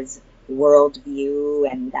character's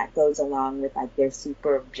worldview, and that goes along with, like, their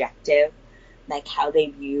super objective, like, how they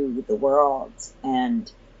view the world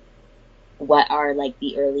and what are, like,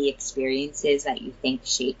 the early experiences that you think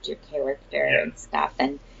shaped your character and stuff.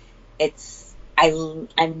 And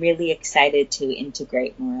I'm really excited to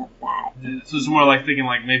integrate more of that. So it's more like thinking,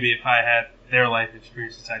 like, maybe if I had their life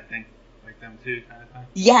experiences, I'd think like them too, kind of thing.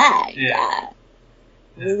 Yeah.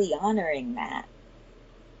 Really honoring that.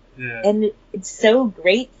 Yeah. And it's so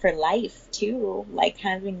great for life, too. Like,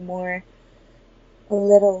 having a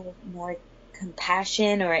little more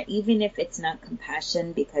compassion, or even if it's not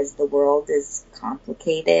compassion because the world is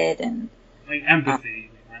complicated, and like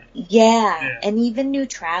empathy, right? Yeah, and even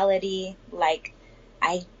neutrality. Like,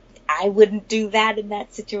 I wouldn't do that in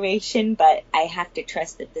that situation, but I have to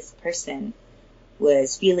trust that this person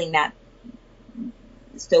was feeling that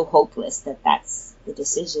so hopeless that that's the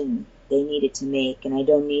decision they needed to make, and I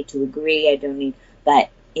don't need to agree.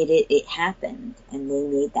 But it happened, and they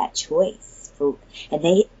made that choice. And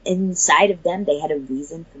they, inside of them, they had a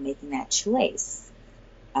reason for making that choice.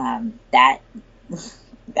 That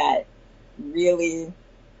really,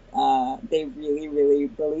 they really, really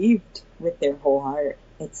believed with their whole heart.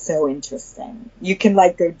 It's so interesting. You can,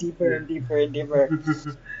 like, go deeper and deeper and deeper.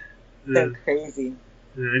 So crazy.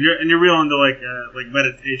 Yeah, and you're real into, like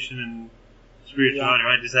meditation and spirituality,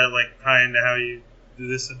 right? Does that, like, tie into how you do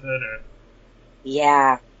this a bit, or?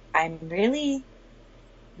 Yeah,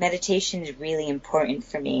 meditation is really important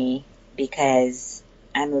for me because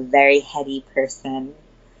I'm a very heady person.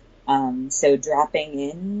 So dropping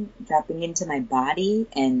into my body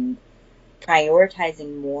and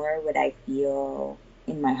prioritizing more what I feel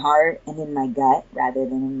in my heart and in my gut rather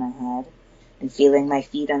than in my head, and feeling my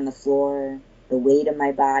feet on the floor, the weight of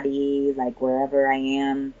my body, like wherever I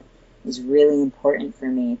am, is really important for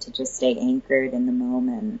me to just stay anchored in the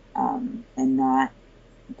moment, and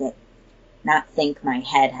not think my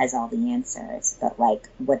head has all the answers, but, like,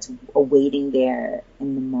 what's awaiting there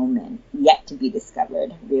in the moment, yet to be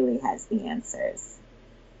discovered, really has the answers.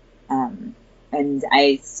 And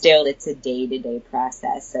it's a day-to-day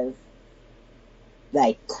process of,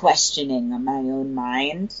 like, questioning my own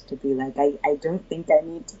mind to be like, I don't think I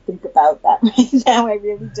need to think about that right now. I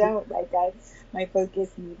really don't. Like, my focus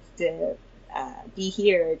needs to be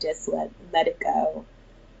here. Just let it go.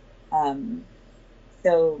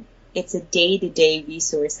 So it's a day-to-day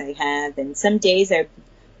resource I have, and some days are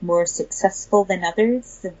more successful than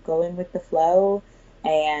others of going with the flow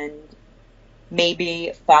and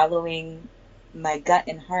maybe following my gut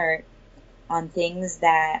and heart on things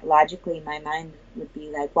that logically my mind would be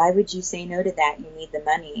like, why would you say no to that? You need the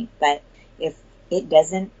money. But if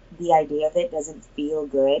the idea of it doesn't feel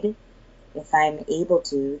good, if I'm able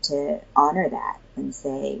to honor that and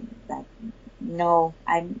say, like, no,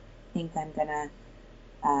 I think I'm gonna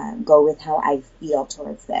go with how I feel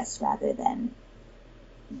towards this rather than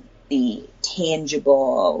the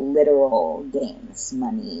tangible, literal gains,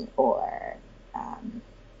 money, or,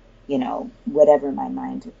 whatever my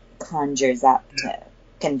mind conjures up to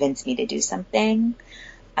convince me to do something.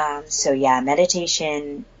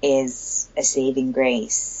 Meditation is a saving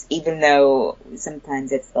grace, even though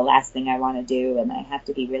sometimes it's the last thing I want to do, and I have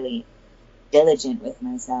to be really diligent with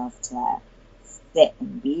myself to sit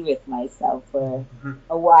and be with myself for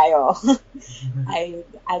a while. I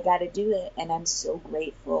got to do it, and I'm so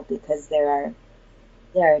grateful because there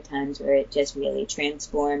are times where it just really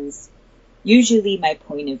transforms usually my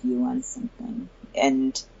point of view on something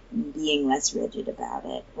and being less rigid about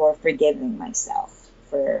it, or forgiving myself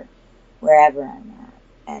for wherever I'm at.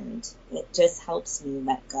 And it just helps me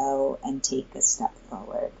let go and take a step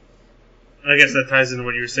forward. I guess that ties into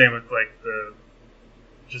what you were saying with like the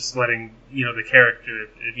just letting the character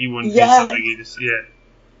if you wouldn't do something, you just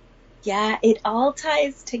Yeah, it all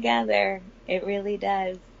ties together. It really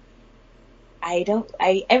does.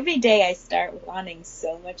 Every day I start wanting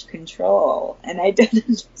so much control, and I don't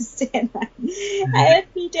understand that.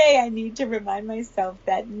 Every day I need to remind myself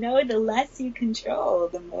that no, the less you control,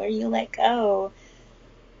 the more you let go,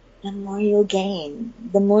 the more you'll gain,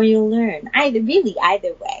 the more you'll learn. Either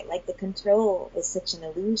way, like the control is such an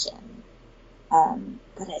illusion.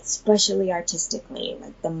 But especially artistically,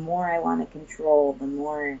 like the more I want to control, the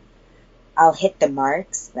more I'll hit the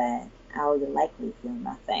marks that I'll likely feel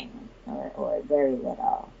nothing or very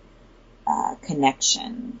little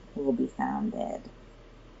connection will be founded.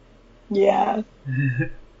 Yeah.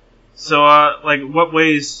 So, like, what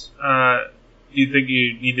ways do you think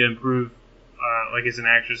you need to improve, like, as an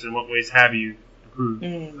actress, and what ways have you improved?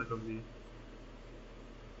 Like, over the years?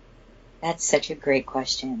 That's such a great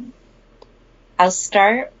question. I'll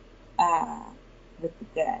start with the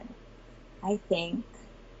good. I think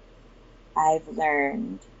I've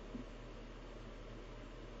learned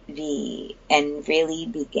and really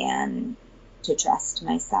began to trust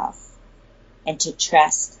myself, and to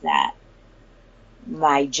trust that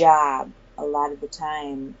my job a lot of the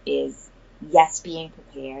time is, yes, being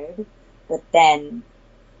prepared, but then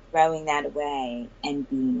throwing that away and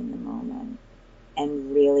being in the moment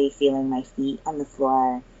and really feeling my feet on the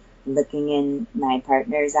floor, looking in my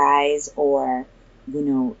partner's eyes, or,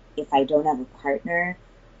 if I don't have a partner,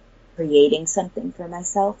 creating something for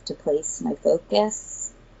myself to place my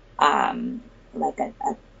focus, like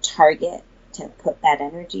a target to put that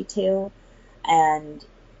energy to, and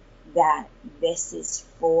that this is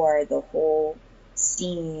for the whole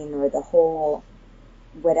scene, or the whole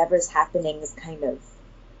whatever's happening is kind of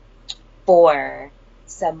for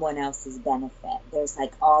someone else's benefit. There's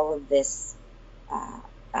like all of this,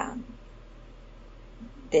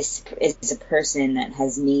 this is a person that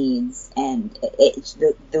has needs, and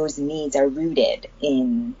those needs are rooted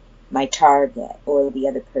in my target or the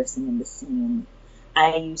other person in the scene.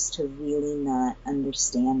 I used to really not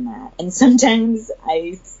understand that, and sometimes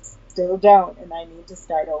I still don't, and I need to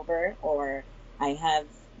start over, or I have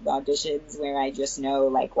auditions where I just know,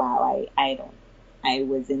 like, wow, I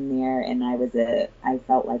was in there and I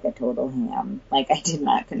felt like a total ham. Like, I did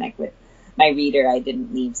not connect with my reader. I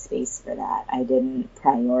didn't leave space for that. I didn't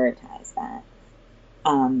prioritize that.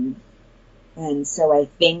 And so I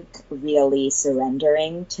think really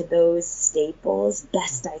surrendering to those staples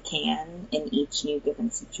best I can in each new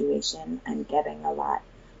given situation, I'm getting a lot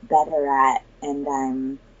better at, and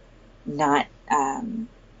I'm not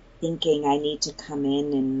thinking I need to come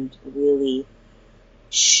in and really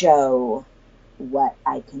show what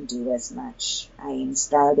I can do as much. I am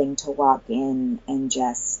starting to walk in and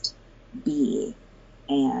just be,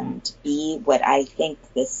 and be what I think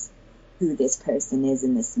who this person is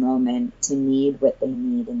in this moment, to need what they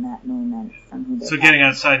need in that moment from who they are. So getting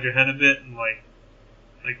outside your head a bit and like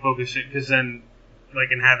focusing, because then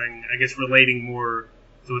like in having, I guess, relating more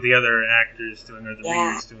to what the other actors doing or the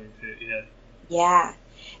readers doing too. Yeah.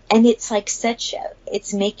 And it's like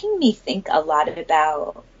it's making me think a lot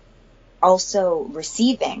about also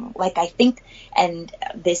receiving. Like, I think, and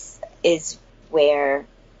this is where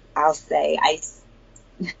I'll say it's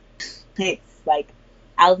like,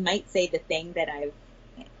 I might say the thing that I've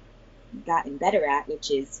gotten better at,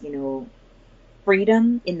 which is,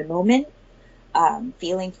 freedom in the moment,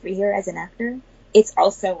 feeling freer as an actor. It's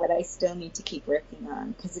also what I still need to keep working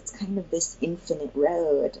on, because it's kind of this infinite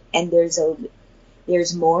road, and there's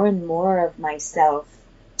more and more of myself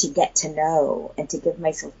to get to know, and to give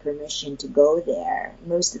myself permission to go there.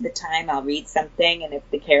 Most of the time I'll read something, and if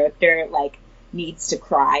the character like needs to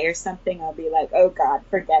cry or something, I'll be like, oh God,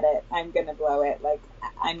 forget it. I'm going to blow it. Like,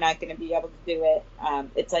 I'm not going to be able to do it.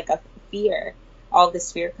 It's like a fear. All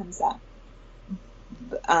this fear comes up.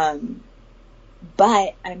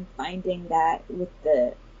 But I'm finding that with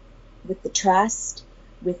the trust,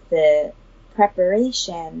 with the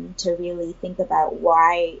preparation to really think about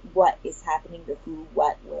what is happening to who,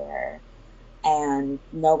 what, where, and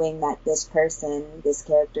knowing that this person, this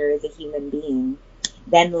character is a human being,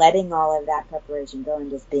 then letting all of that preparation go and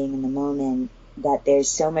just being in the moment, that there's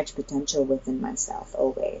so much potential within myself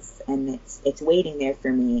always, and it's waiting there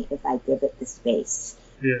for me if I give it the space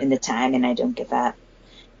and the time, and I don't give up.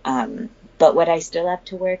 But what I still have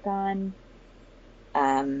to work on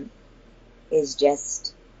is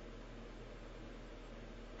just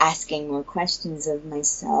asking more questions of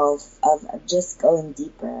myself, of just going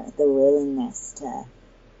deeper, the willingness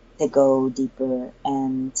to go deeper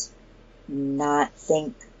and not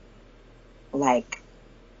think like,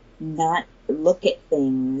 not look at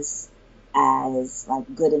things as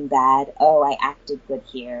like good and bad. Oh, I acted good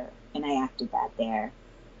here and I acted bad there.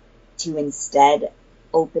 To instead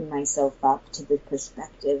open myself up to the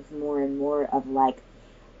perspective more and more of like,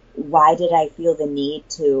 why did I feel the need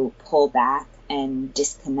to pull back and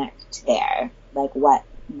disconnect there? Like what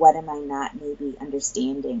am I not maybe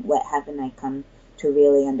understanding? What haven't I come to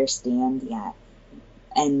really understand yet?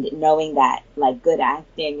 And knowing that like good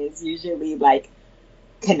acting is usually like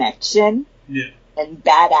connection. Yeah. And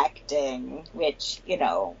bad acting, which, you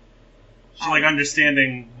know. So like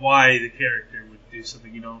understanding why the character would do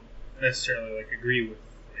something you don't necessarily like agree with.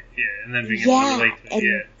 Like, yeah, and then being able to relate to it.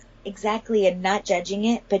 Yeah. Exactly, and not judging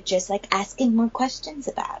it, but just like asking more questions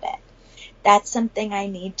about it. That's something I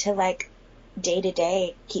need to like day to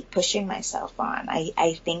day keep pushing myself on.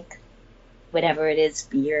 I think whatever it is,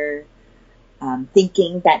 fear,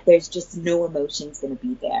 thinking that there's just no emotions going to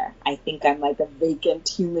be there. I think I'm like a vacant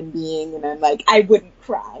human being, and I'm like, I wouldn't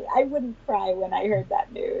cry. I wouldn't cry when I heard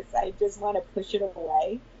that news. I just want to push it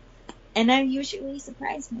away. And I usually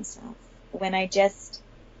surprise myself when I just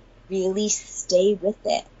really stay with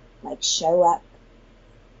it, like show up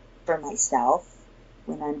for myself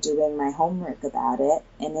when I'm doing my homework about it.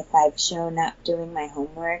 And if I've shown up doing my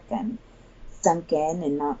homework and sunk in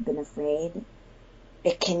and not been afraid,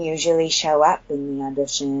 it can usually show up in the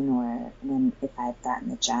audition or when if I've gotten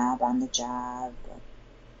the job on the job.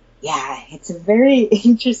 Yeah, it's a very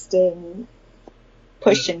interesting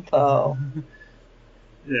push and pull.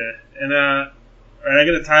 Yeah, and alright, I'm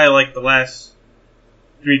gonna tie like the last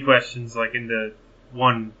 3 questions like into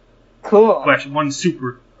one Cool question, one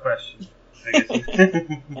super question, I guess.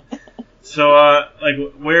 So, like,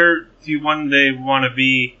 where do you one day want to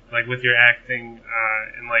be, like, with your acting,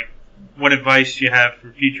 and like, what advice do you have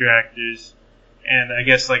for future actors, and I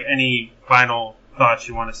guess like any final thoughts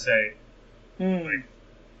you want to say, like,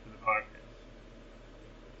 for the podcast.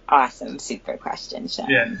 Awesome, super question, Sean.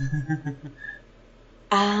 Yeah.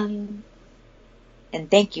 And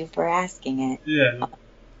thank you for asking it. Yeah.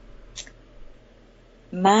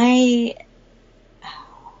 My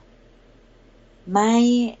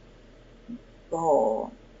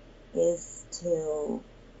goal is to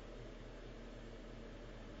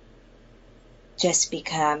just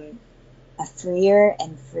become a freer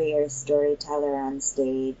and freer storyteller on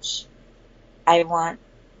stage. I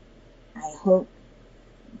hope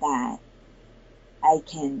that I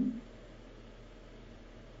can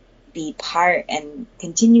be part and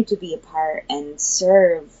continue to be a part and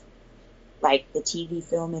serve like the TV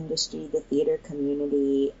film industry, the theater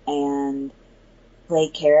community, and play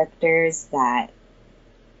characters that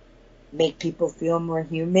make people feel more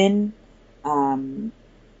human, that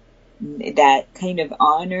kind of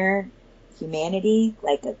honor humanity,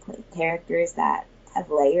 like characters that have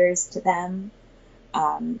layers to them,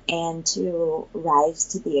 and to rise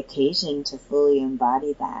to the occasion to fully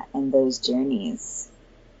embody that and those journeys.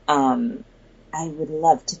 I would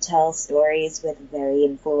love to tell stories with very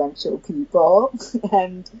influential people,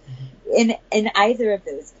 and in either of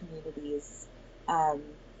those communities,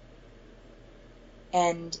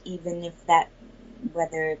 and even if that,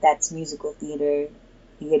 whether that's musical theater,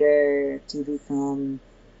 TV film,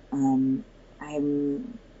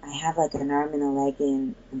 I have like an arm and a leg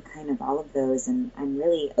in kind of all of those, and I'm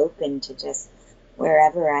really open to just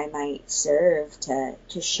wherever I might serve to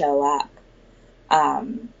show up.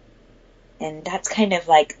 And that's kind of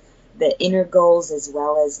like the inner goals as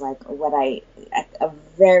well as like what a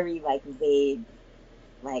very like vague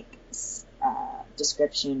like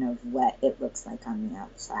description of what it looks like on the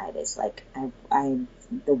outside is like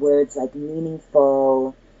the words like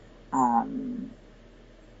meaningful,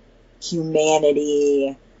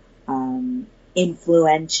 humanity,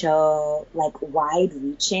 influential, like wide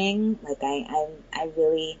reaching. Like I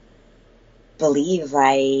really believe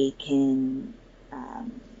I can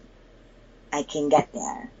get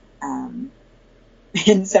there.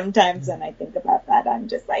 And sometimes when I think about that, I'm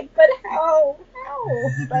just like, but how?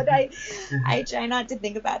 But I try not to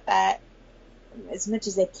think about that as much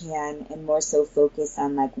as I can, and more so focus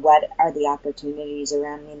on like, what are the opportunities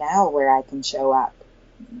around me now where I can show up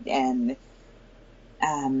and,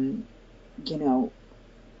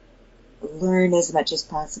 learn as much as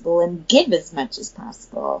possible and give as much as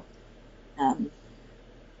possible.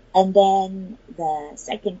 And then the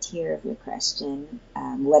second tier of your question,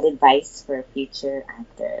 what advice for future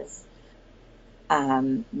actors?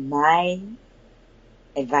 My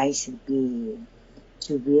advice would be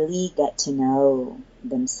to really get to know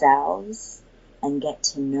themselves and get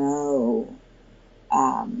to know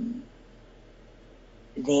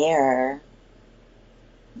their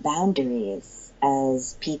boundaries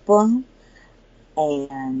as people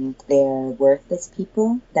and their worth as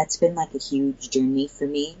people. That's been like a huge journey for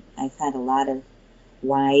me. I've had a lot of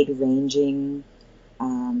wide-ranging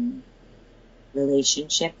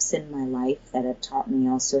relationships in my life that have taught me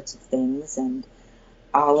all sorts of things, and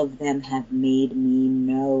all of them have made me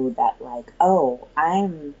know that, like,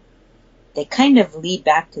 they kind of lead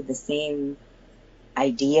back to the same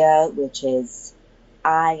idea, which is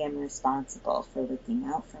I am responsible for looking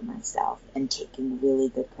out for myself and taking really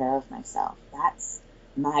good care of myself. That's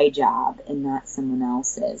my job and not someone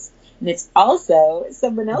else's. And it's also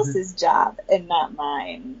someone else's job and not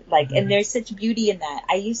mine. Like, and there's such beauty in that.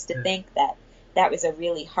 I used to think that that was a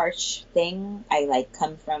really harsh thing. I like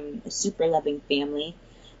come from a super loving family,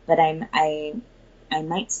 but I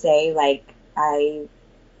might say, like,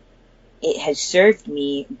 it has served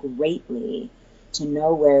me greatly to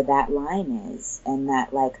know where that line is, and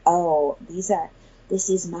that, like, this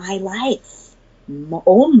is my life,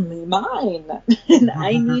 only mine, and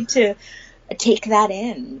I need to take that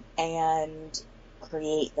in and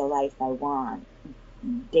create the life I want,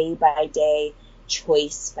 day by day,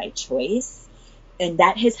 choice by choice. And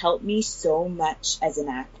that has helped me so much as an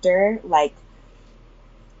actor, like,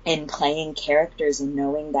 in playing characters and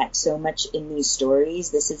knowing that so much in these stories,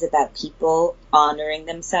 this is about people honoring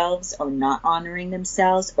themselves or not honoring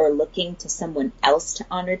themselves, or looking to someone else to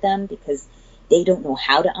honor them because they don't know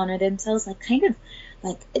how to honor themselves. Like, kind of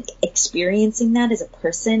like experiencing that as a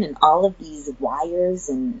person, and all of these wires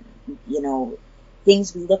and, you know,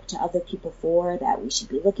 things we look to other people for that we should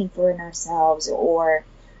be looking for in ourselves, or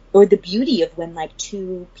the beauty of when, like,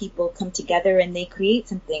 two people come together and they create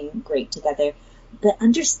something great together. But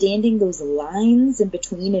understanding those lines in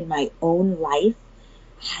between in my own life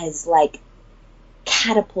has, like,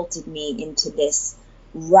 catapulted me into this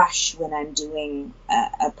rush when I'm doing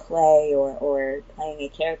a play or playing a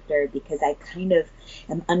character, because I kind of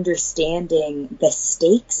am understanding the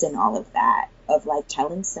stakes in all of that, of, like,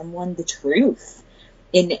 telling someone the truth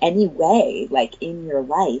in any way, like, in your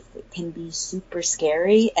life. It can be super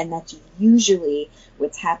scary, and that's usually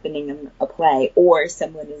what's happening in a play, or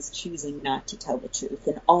someone is choosing not to tell the truth,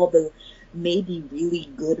 and all the maybe really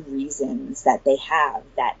good reasons that they have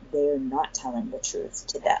that they're not telling the truth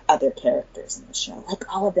to the other characters in the show, like,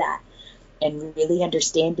 all of that, and really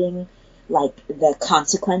understanding, like, the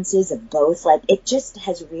consequences of both. Like, it just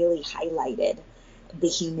has really highlighted the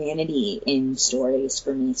humanity in stories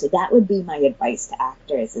for me. So that would be my advice to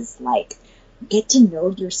actors, is, like, get to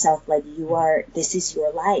know yourself like this is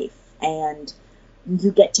your life, and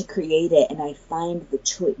you get to create it. And I find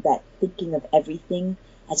that thinking of everything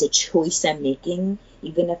as a choice I'm making,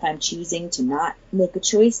 even if I'm choosing to not make a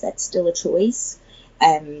choice, that's still a choice.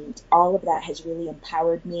 And all of that has really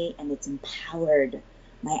empowered me, and it's empowered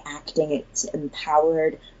my acting. It's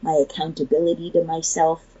empowered my accountability to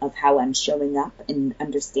myself of how I'm showing up, and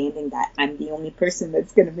understanding that I'm the only person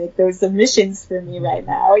that's going to make those submissions for me right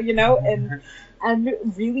now, you know, and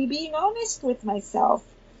really being honest with myself.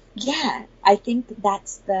 Yeah, I think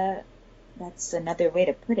that's another way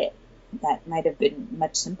to put it. That might have been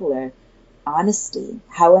much simpler. Honesty.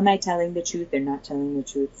 How am I telling the truth or not telling the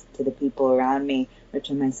truth to the people around me or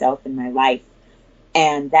to myself in my life?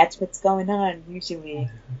 And that's what's going on usually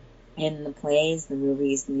in the plays, the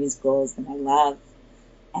movies, the musicals that I love.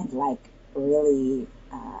 And, like, really,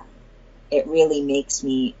 it really makes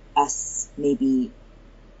us maybe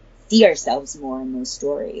see ourselves more in those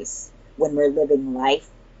stories when we're living life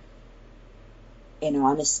in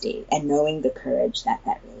honesty and knowing the courage that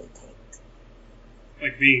really takes.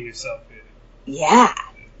 Like being yourself. Yeah.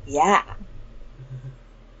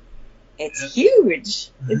 It's huge.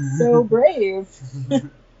 It's so brave.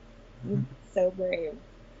 It's so brave.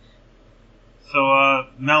 So,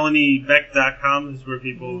 MelanieBeck.com is where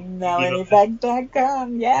people...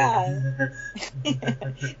 MelanieBeck.com, yeah.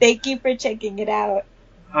 Thank you for checking it out.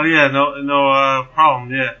 Oh, yeah, no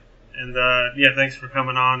problem, yeah. And, thanks for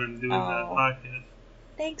coming on and doing that podcast.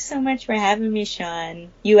 Thanks so much for having me, Sean.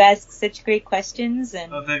 You ask such great questions,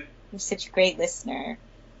 and you're such a great listener.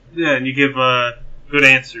 Yeah, and you give good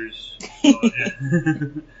answers. So, yeah.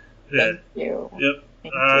 Thank you. Yep.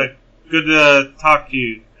 Thank you. Good to talk to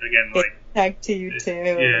you again, Mike. Talk to you too.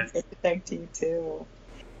 Yeah. Talk to you too.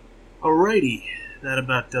 Alrighty, that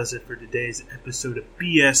about does it for today's episode of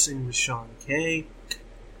BSing with Sean K.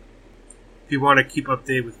 If you want to keep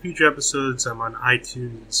updated with future episodes, I'm on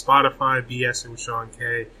iTunes and Spotify, BSing with Sean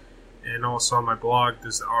K. And also on my blog,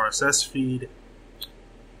 there's the RSS feed.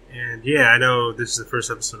 And yeah, I know this is the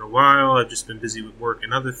first episode in a while. I've just been busy with work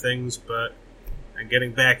and other things, but I'm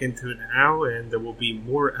getting back into it now, and there will be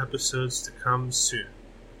more episodes to come soon.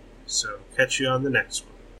 So catch you on the next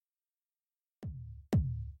one.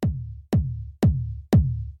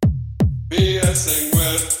 BSing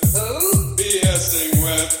with